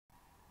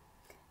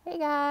Hey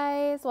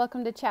guys,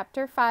 welcome to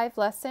Chapter 5,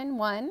 Lesson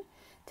 1.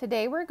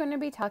 Today we're going to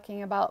be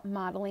talking about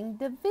modeling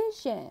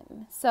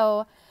division.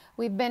 So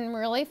we've been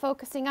really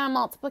focusing on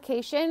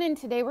multiplication, and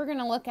today we're going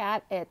to look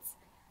at its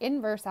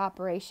inverse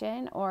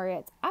operation or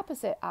its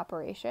opposite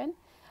operation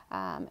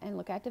and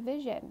look at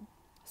division.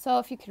 So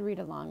if you could read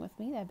along with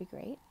me, that'd be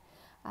great.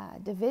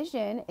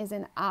 Division is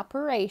an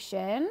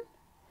operation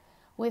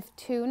with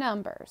two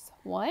numbers.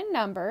 One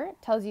number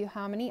tells you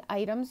how many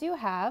items you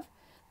have.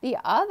 The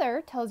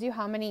other tells you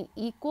how many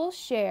equal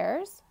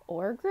shares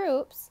or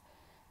groups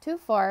to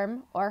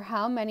form or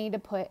how many to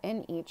put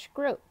in each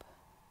group.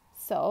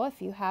 So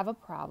if you have a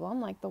problem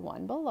like the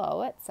one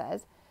below, it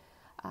says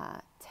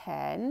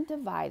 10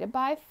 divided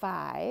by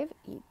 5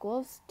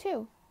 equals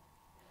 2.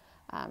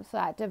 So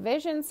that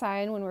division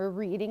sign, when we're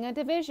reading a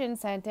division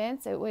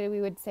sentence,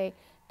 we would say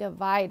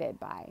divided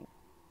by.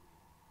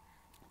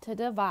 To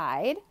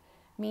divide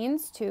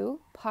means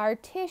to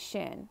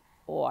partition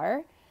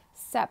or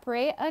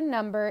separate a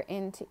number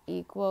into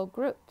equal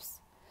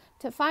groups.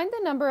 To find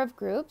the number of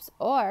groups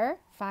or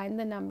find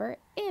the number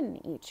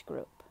in each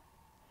group.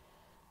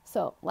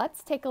 So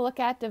let's take a look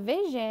at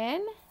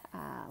division.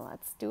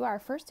 Let's do our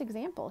first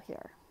example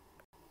here.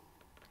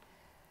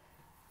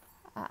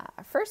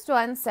 First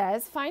one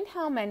says, find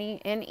how many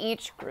in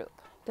each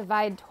group.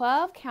 Divide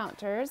 12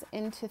 counters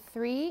into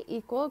 3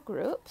 equal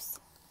groups.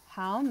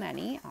 How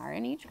many are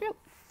in each group?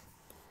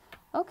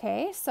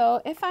 Okay,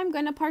 so if I'm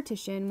going to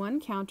partition one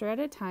counter at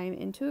a time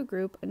into a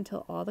group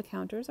until all the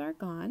counters are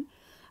gone,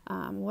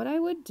 what I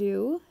would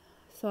do,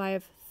 so I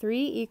have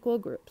 3 equal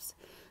groups.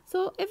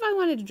 So if I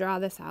wanted to draw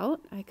this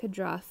out, I could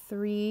draw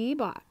 3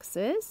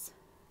 boxes.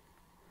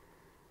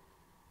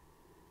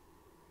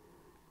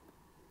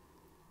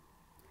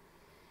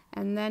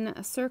 And then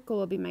a circle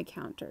will be my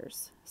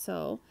counters.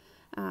 So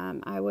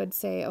I would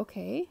say,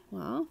 okay,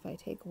 well, if I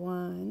take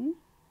 1,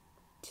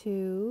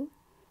 2,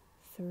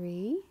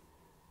 3,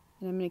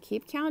 and I'm going to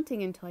keep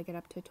counting until I get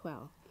up to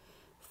 12.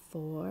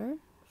 4,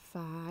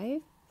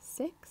 5,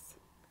 6,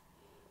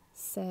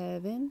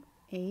 7,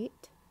 8,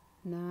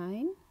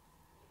 9,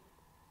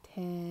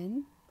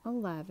 10,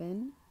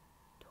 11,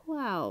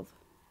 12.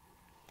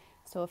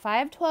 So if I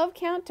have 12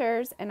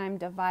 counters and I'm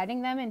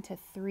dividing them into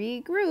 3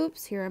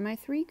 groups, here are my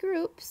 3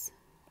 groups,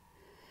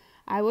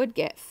 I would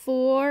get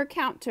 4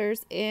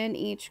 counters in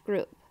each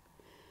group.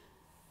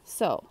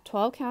 So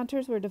 12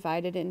 counters were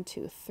divided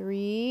into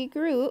 3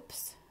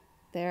 groups.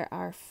 There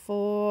are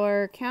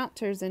 4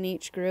 counters in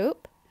each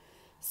group.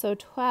 So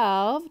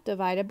 12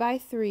 divided by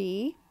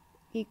 3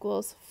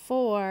 equals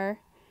 4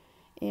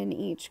 in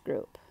each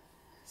group.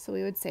 So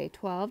we would say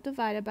 12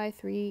 divided by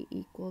 3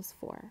 equals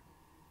 4.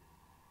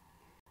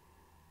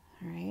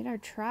 All right, or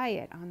try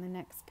it on the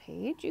next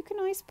page. You can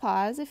always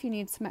pause if you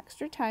need some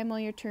extra time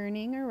while you're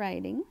turning or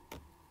writing.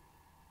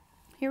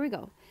 Here we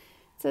go.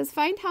 It says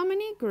find how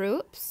many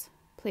groups.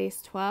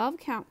 Place 12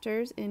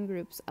 counters in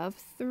groups of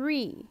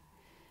 3.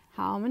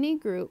 How many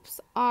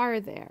groups are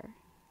there?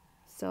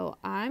 So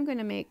I'm going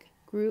to make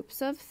groups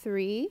of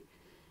 3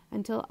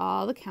 until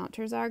all the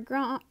counters are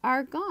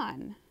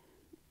gone.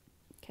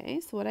 Okay,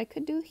 so what I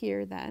could do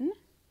here then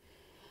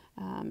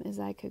is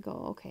I could go,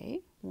 okay,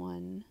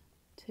 1,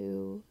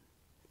 2,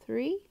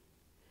 3,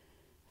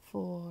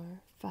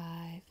 4,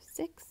 5,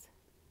 6,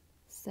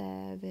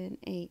 7,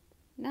 8,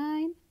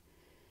 9,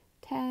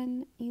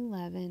 10,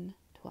 11,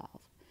 12.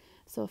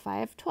 So if I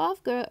have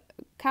 12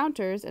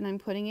 counters and I'm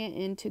putting it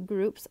into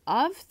groups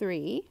of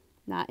 3,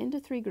 not into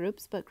 3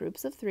 groups, but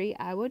groups of 3,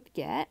 I would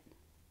get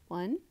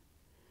 1,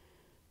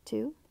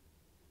 2,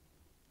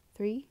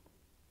 3,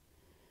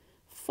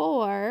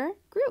 4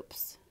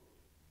 groups.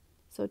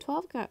 So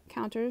 12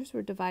 counters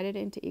were divided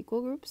into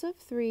equal groups of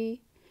 3.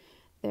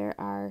 There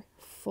are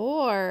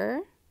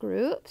 4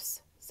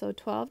 groups. So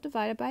 12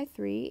 divided by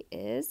 3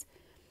 is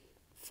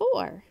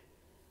 4.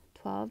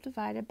 12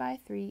 divided by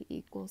 3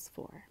 equals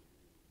 4.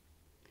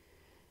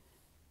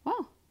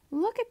 Wow,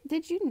 look at,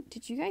 did you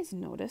guys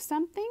notice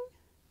something?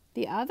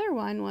 The other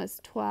one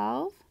was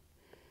 12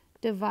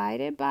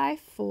 divided by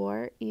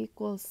 4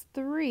 equals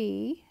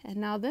 3. And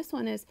now this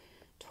one is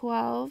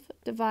 12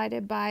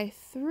 divided by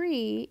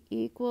 3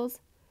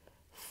 equals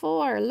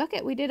 4. Look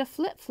at, we did a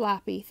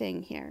flip-floppy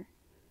thing here.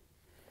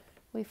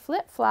 We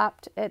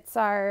flip-flopped, it's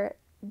our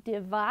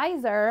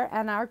divisor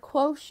and our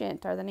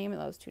quotient are the name of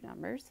those two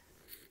numbers.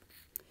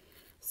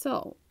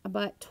 So,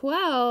 but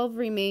 12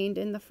 remained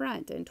in the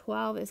front, and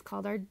 12 is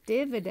called our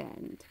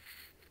dividend.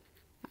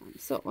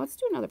 So let's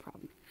do another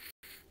problem.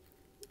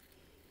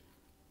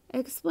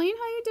 Explain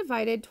how you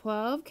divided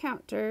 12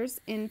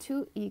 counters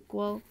into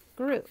equal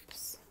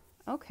groups.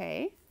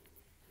 Okay.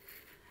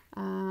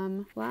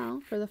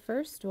 Well, for the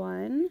first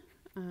one,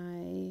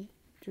 I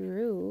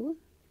drew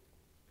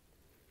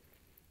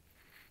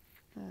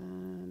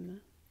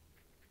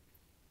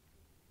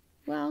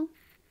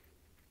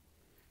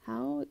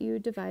how you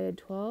divided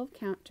 12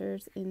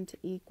 counters into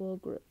equal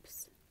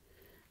groups.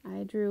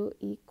 I drew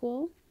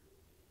equal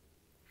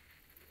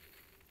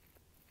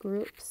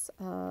groups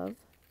of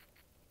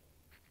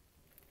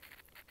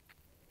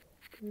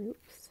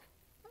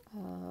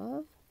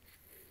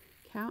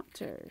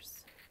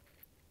counters.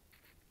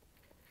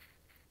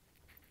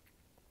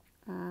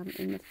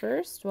 In the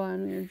first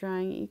one, we were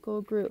drawing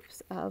equal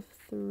groups of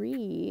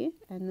 3,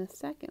 and the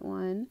second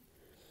one,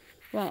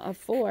 well, of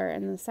 4,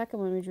 and the second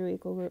one we drew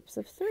equal groups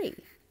of 3.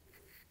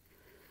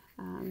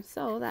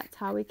 So that's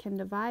how we can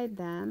divide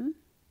them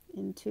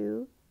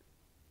into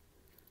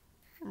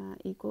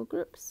equal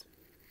groups.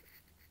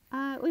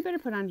 We better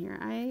put on here,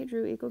 I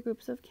drew equal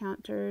groups of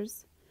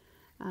counters.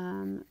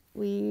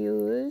 We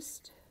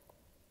used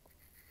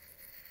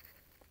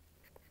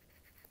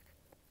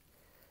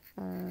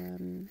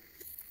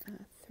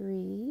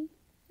 3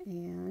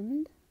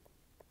 and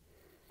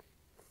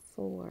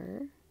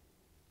 4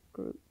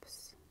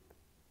 groups.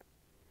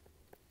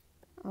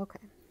 Okay.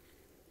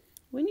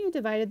 When you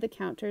divided the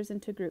counters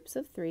into groups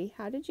of 3,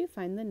 how did you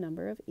find the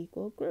number of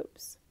equal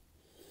groups?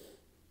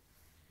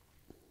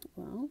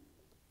 Well,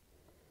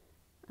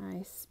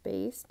 I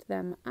spaced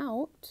them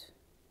out.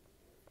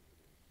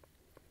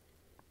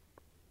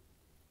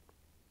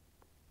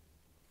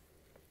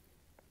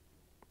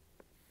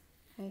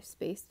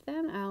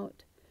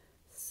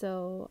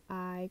 So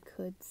I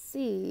could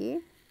see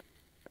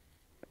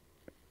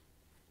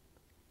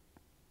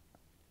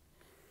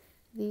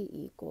the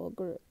equal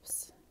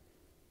groups.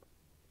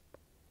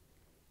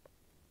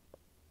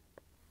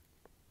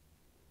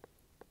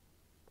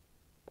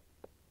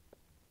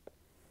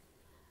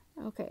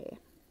 Okay,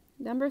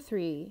 number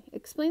 3.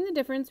 Explain the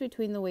difference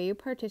between the way you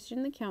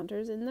partitioned the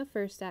counters in the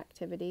first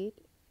activity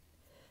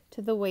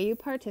to the way you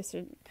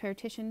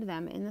partitioned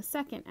them in the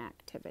second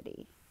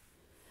activity.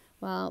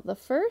 Well, the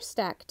first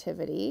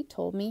activity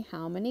told me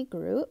how many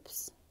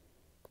groups.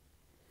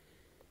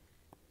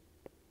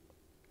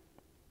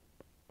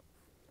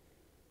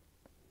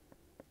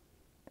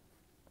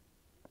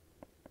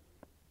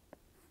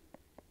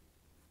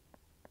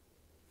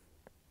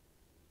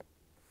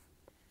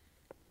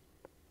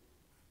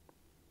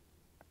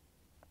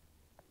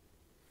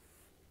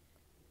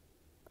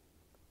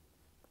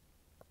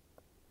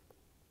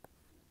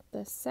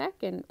 The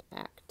second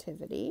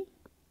activity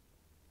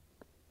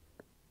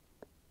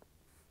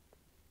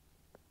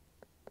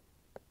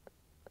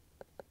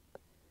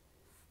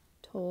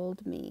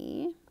told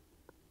me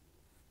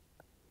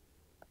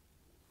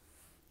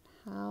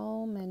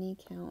how many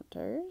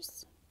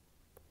counters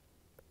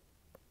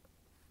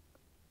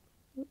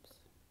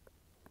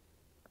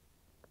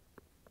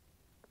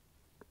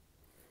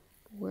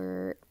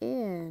were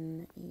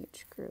in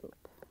each group.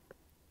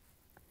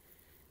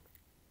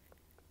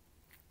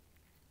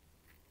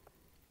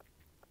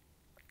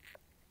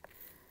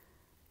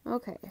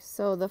 Okay,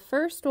 so the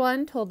first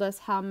one told us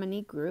how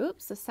many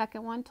groups. The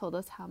second one told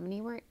us how many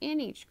were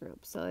in each group.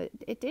 So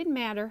it did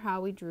matter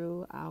how we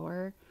drew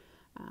our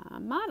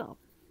model.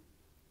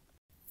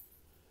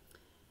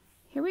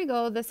 Here we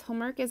go. This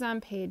homework is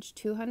on page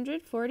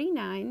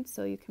 249,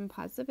 so you can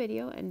pause the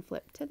video and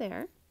flip to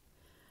there.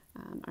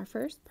 Our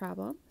first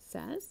problem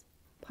says,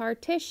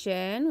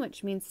 partition,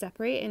 which means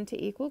separate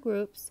into equal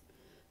groups,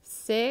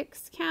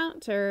 6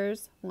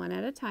 counters, one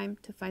at a time,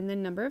 to find the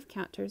number of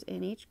counters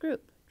in each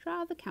group.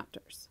 Draw the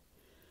counters.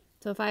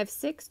 So if I have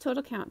 6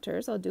 total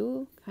counters, I'll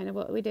do kind of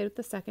what we did with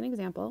the second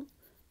example.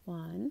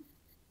 1,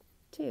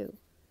 2,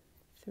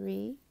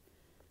 3,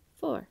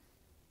 4,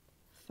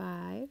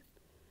 5,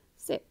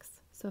 6.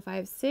 So if I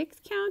have 6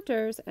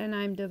 counters and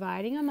I'm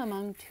dividing them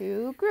among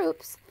 2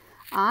 groups,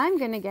 I'm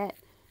going to get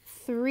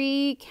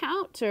 3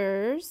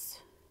 counters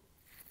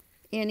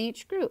in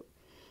each group.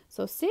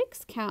 So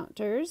 6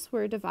 counters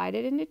were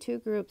divided into 2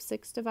 groups.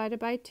 6 divided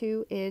by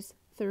 2 is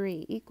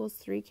 3, equals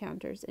 3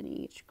 counters in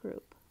each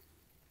group.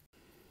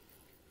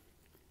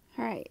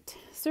 All right,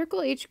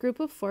 circle each group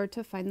of 4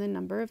 to find the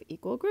number of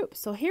equal groups.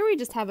 So here we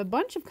just have a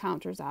bunch of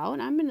counters out,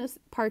 and I'm going to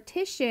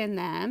partition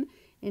them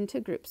into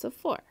groups of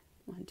 4.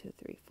 1, 2,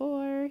 3,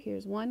 4.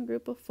 Here's one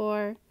group of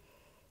 4,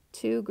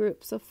 2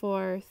 groups of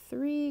 4,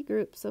 3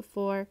 groups of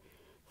 4,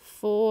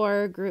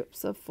 4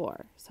 groups of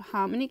 4. So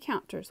how many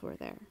counters were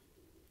there?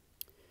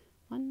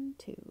 1,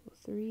 2,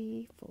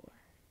 3, 4,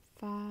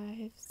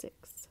 5,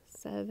 6,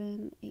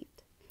 7, 8,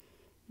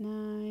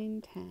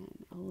 9, 10,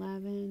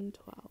 11,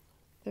 12,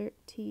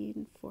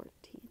 13, 14,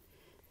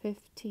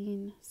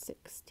 15,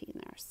 16.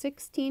 There are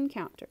 16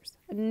 counters.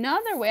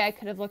 Another way I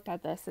could have looked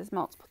at this is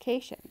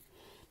multiplication,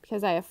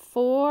 because I have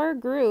 4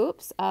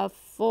 groups of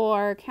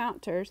 4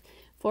 counters.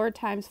 4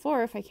 times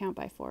 4, if I count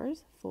by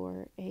 4s,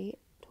 4, 8,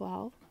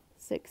 12,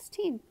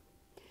 16.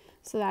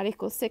 So that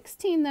equals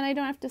 16. Then I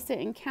don't have to sit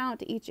and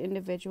count each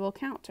individual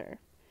counter.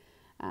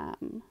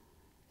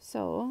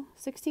 So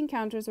 16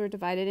 counters were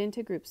divided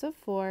into groups of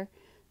 4.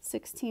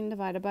 16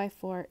 divided by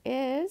 4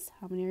 is,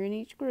 how many are in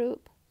each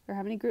group? Or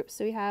how many groups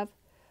do we have?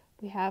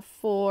 We have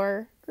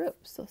 4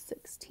 groups. So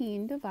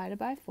 16 divided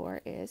by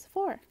 4 is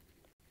 4.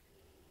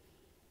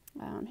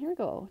 Here we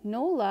go.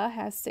 Nola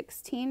has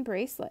 16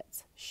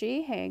 bracelets.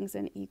 She hangs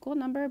an equal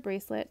number of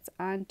bracelets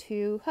on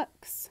 2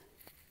 hooks.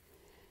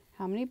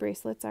 How many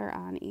bracelets are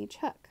on each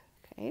hook?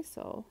 Okay,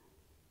 so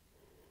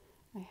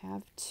I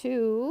have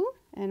 2,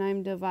 and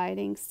I'm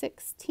dividing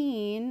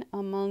 16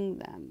 among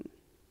them.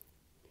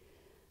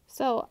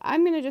 So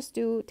I'm going to just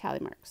do tally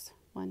marks.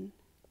 1,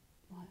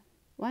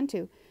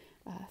 2,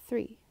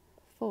 3,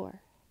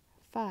 4,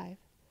 5,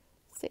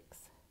 6,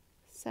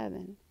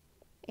 7,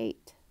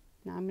 8.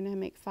 Now I'm going to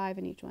make 5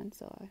 in each one,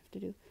 so I have to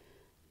do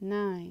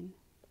 9,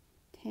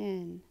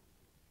 10,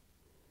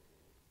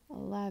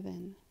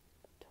 11,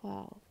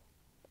 12,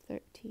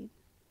 13,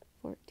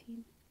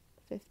 14,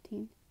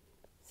 15,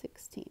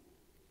 16.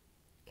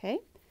 Okay,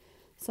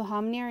 so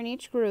how many are in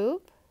each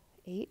group?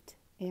 8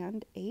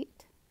 and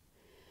 8.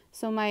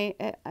 So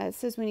it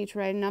says we need to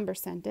write a number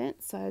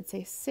sentence. So I would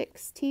say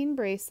 16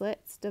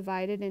 bracelets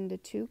divided into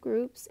 2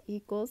 groups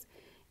equals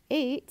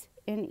 8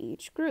 in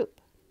each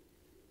group.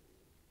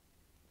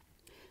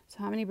 So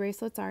how many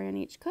bracelets are in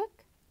each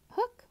hook?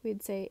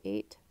 We'd say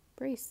 8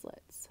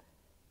 bracelets.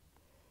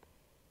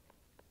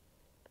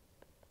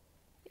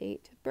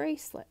 8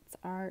 bracelets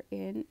are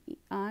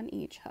on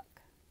each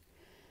hook.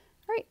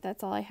 All right,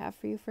 that's all I have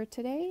for you for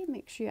today.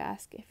 Make sure you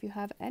ask if you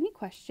have any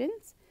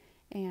questions,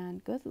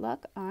 and good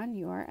luck on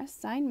your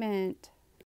assignment.